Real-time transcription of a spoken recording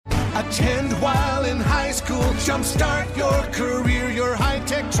Attend while in high school. Jumpstart your career. Your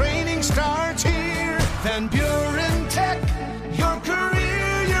high-tech training starts here. Van Buren Tech. Your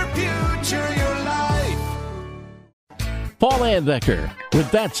career, your future, your life. Paul Anbecker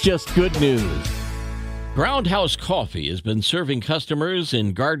with That's Just Good News. Groundhouse Coffee has been serving customers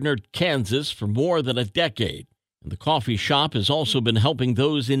in Gardner, Kansas for more than a decade. And the coffee shop has also been helping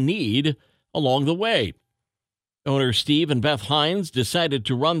those in need along the way. Owner Steve and Beth Hines decided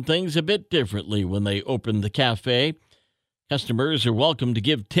to run things a bit differently when they opened the cafe. Customers are welcome to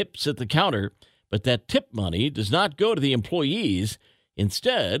give tips at the counter, but that tip money does not go to the employees.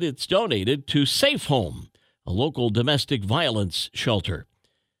 Instead, it's donated to Safe Home, a local domestic violence shelter.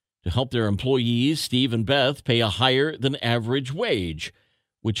 To help their employees, Steve and Beth pay a higher than average wage,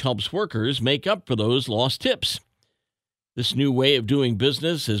 which helps workers make up for those lost tips. This new way of doing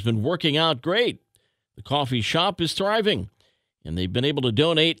business has been working out great. The coffee shop is thriving, and they've been able to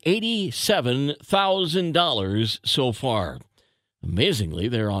donate $87,000 so far. Amazingly,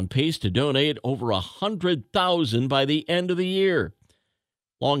 they're on pace to donate over $100,000 by the end of the year.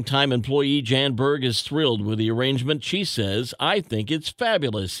 Longtime employee Jan Berg is thrilled with the arrangement. She says, "I think it's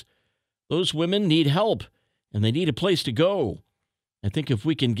fabulous. Those women need help, and they need a place to go. I think if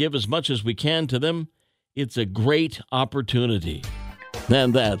we can give as much as we can to them, it's a great opportunity."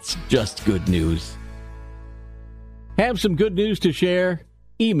 And that's just good news. Have some good news to share?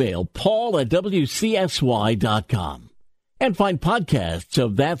 Email paul@wcsy.com. And find podcasts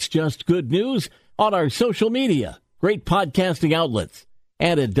of That's Just Good News on our social media, great podcasting outlets,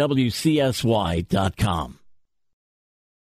 and at wcsy.com.